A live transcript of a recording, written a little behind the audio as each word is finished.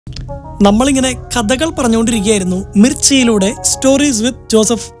നമ്മളിങ്ങനെ കഥകൾ പറഞ്ഞുകൊണ്ടിരിക്കുകയായിരുന്നു മിർച്ചിയിലൂടെ സ്റ്റോറീസ് വിത്ത്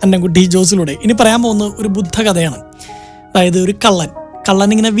ജോസഫ് അന്നംകുട്ടി ജോസിലൂടെ. ഇനി പറയാൻ പോകുന്ന ഒരു ബുദ്ധ കഥയാണ്. അതായത് ഒരു കള്ളൻ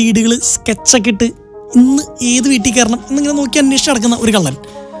ഇങ്ങനെ വീടുകൾ സ്കെച്ചൊക്കെ ഇട്ട് ഇന്ന് ഏത് വീട്ടിൽ കയറണം എന്നിങ്ങനെ നോക്കി അന്വേഷിച്ച് നടക്കുന്ന ഒരു കള്ളൻ.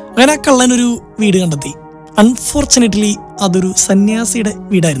 അങ്ങനെ ആ കള്ളൻ ഒരു വീട് കണ്ടെത്തി. അൺഫോർച്ചുനേറ്റ്ലി അതൊരു സന്യാസിയുടെ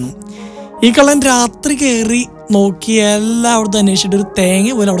വീടായിരുന്നു. ഈ കള്ളൻ രാത്രി കയറി നോക്കി എല്ലായിടത്തും അന്വേഷിച്ചിട്ട് ഒരു തേങ്ങ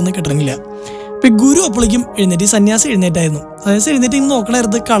പോലും അവിടെ നിന്ന് കിട്ടണില്ല. ഇപ്പം ഗുരു അപ്പോഴേക്കും എഴുന്നേറ്റ്, സന്യാസി എഴുന്നേറ്റായിരുന്നു. സന്യാസി എഴുന്നേറ്റ് ഇങ്ങനെ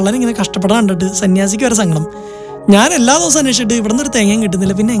നോക്കണായിരുന്നു. കള്ളൻ ഇങ്ങനെ കഷ്ടപ്പെടാൻ കണ്ടിട്ട് സന്യാസിക്ക് വരെ സങ്കടം. ഞാൻ എല്ലാ ദിവസവും അന്വേഷിച്ചിട്ട് ഇവിടെ നിന്ന് ഒരു തേങ്ങയും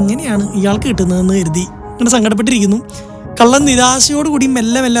കിട്ടുന്നില്ല, പിന്നെ എങ്ങനെയാണ് ഇയാൾക്ക് കിട്ടുന്നതെന്ന് കരുതി ഇങ്ങനെ സങ്കടപ്പെട്ടിരിക്കുന്നു. കള്ളൻ നിരാശയോടുകൂടി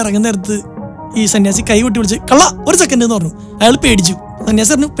മെല്ലെ ഇറങ്ങുന്ന നേരത്ത് ഈ സന്യാസി കൈ കൊട്ടി വിളിച്ച് കള്ള ഒരു സെക്കൻഡ് എന്ന് പറഞ്ഞു. അയാൾ പേടിച്ചു.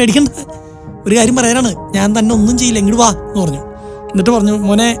 സന്യാസി പറഞ്ഞു പേടിക്കണ്ട, ഒരു കാര്യം പറയാനാണ്, ഞാൻ തന്നെ ഒന്നും ചെയ്യില്ല, ഇങ്ങോട്ട് വാ എന്ന് പറഞ്ഞു. എന്നിട്ട് പറഞ്ഞു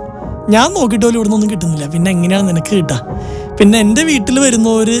മോനെ, ഞാൻ നോക്കിയിട്ട് പോലും ഇവിടെ നിന്നൊന്നും കിട്ടുന്നില്ല, പിന്നെ എങ്ങനെയാണ് നിനക്ക് കിട്ടുക? പിന്നെ എൻ്റെ വീട്ടിൽ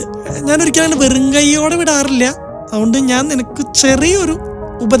വരുന്നവർ ഞാനൊരിക്കലും അങ്ങനെ വെറും കൈയോടെ വിടാറില്ല. അതുകൊണ്ട് ഞാൻ നിനക്ക് ചെറിയൊരു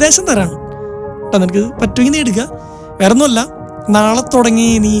ഉപദേശം തരാണ് കേട്ടോ, നിനക്ക് പറ്റുമെങ്കിൽ നീ എടുക്കുക. വേറെ ഒന്നുമല്ല, നാളെ തുടങ്ങി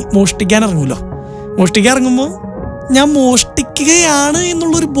നീ മോഷ്ടിക്കാൻ ഇറങ്ങുമല്ലോ. മോഷ്ടിക്കാൻ ഇറങ്ങുമ്പോൾ ഞാൻ മോഷ്ടിക്കുകയാണ്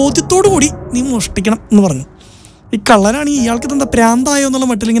എന്നുള്ളൊരു ബോധ്യത്തോടു കൂടി നീ മോഷ്ടിക്കണം എന്ന് പറഞ്ഞു. ഈ കള്ളനാണെങ്കിൽ ഇയാൾക്ക് എന്താ പ്രാന്തായോ എന്നുള്ള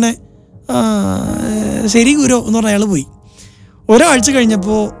മട്ടിലിങ്ങനെ ശരി ഗുരു എന്ന് പറഞ്ഞ അയാൾ പോയി. ഒരാഴ്ച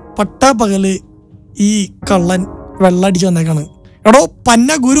കഴിഞ്ഞപ്പോൾ പട്ടാപ്പകല് ഈ കള്ളൻ വെള്ളമടിച്ച് വന്നേക്കാണ്. എടോ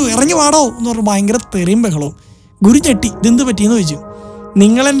പന്ന ഗുരു ഇറങ്ങി വാടോ എന്ന് പറഞ്ഞു ഭയങ്കര തെറിയും ബഹളവും. ഗുരു ഞെട്ടി, ഇതെന്ത് പറ്റിയെന്ന് ചോദിച്ചു.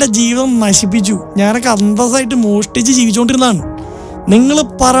 നിങ്ങളെൻ്റെ ജീവിതം നശിപ്പിച്ചു, ഞാനൊക്കെ അന്തസ്സായിട്ട് മോഷ്ടിച്ച് ജീവിച്ചുകൊണ്ടിരുന്നതാണ്. നിങ്ങൾ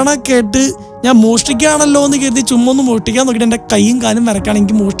പറയണ കേട്ട് ഞാൻ മോഷ്ടിക്കുകയാണല്ലോ എന്ന് കരുതി ചുമ്മാ ഒന്ന് മോഷ്ടിക്കാൻ നോക്കിയിട്ട് എൻ്റെ കൈയും കാലും വരക്കാണ്,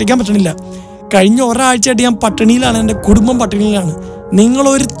 എനിക്ക് മോഷ്ടിക്കാൻ പറ്റണില്ല. കഴിഞ്ഞ ഒരാഴ്ചയായിട്ട് ഞാൻ പട്ടിണിയിലാണ്, എൻ്റെ കുടുംബം പട്ടിണിയിലാണ്.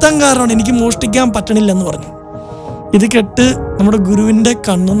 നിങ്ങളൊരുത്തം കാരണമാണ് എനിക്ക് മോഷ്ടിക്കാൻ പറ്റണില്ലെന്ന് പറഞ്ഞു. ഇത് കേട്ട് നമ്മുടെ ഗുരുവിൻ്റെ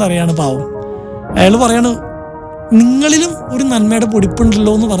കണ്ണെന്നറിയാണ് പാവം. അയാൾ പറയാണ് നിങ്ങളിലും ഒരു നന്മയുടെ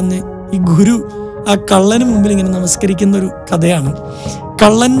പൊടിപ്പുണ്ടല്ലോ എന്ന് പറഞ്ഞ് ഈ ഗുരു ആ കള്ളന് മുമ്പിൽ ഇങ്ങനെ നമസ്കരിക്കുന്ന ഒരു കഥയാണ്.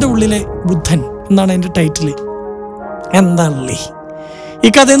 കള്ളൻ്റെ ഉള്ളിലെ ബുദ്ധൻ എന്നാണ് എൻ്റെ ടൈറ്റില്. എന്താണല്ലേ ഈ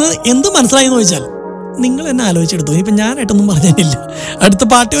കഥയിൽ നിന്ന് എന്ത് മനസ്സിലായെന്ന് ചോദിച്ചാൽ നിങ്ങൾ എന്നെ ആലോചിച്ചെടുത്തു. ഇനിയിപ്പോൾ ഞാനായിട്ടൊന്നും പറഞ്ഞില്ല. അടുത്ത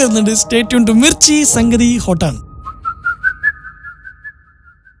പാട്ട് വരുന്നുണ്ട്. സ്റ്റേ ട്യൂൺ ടു മിർച്ചി, സംഗതി ഹോട്ടാണ്.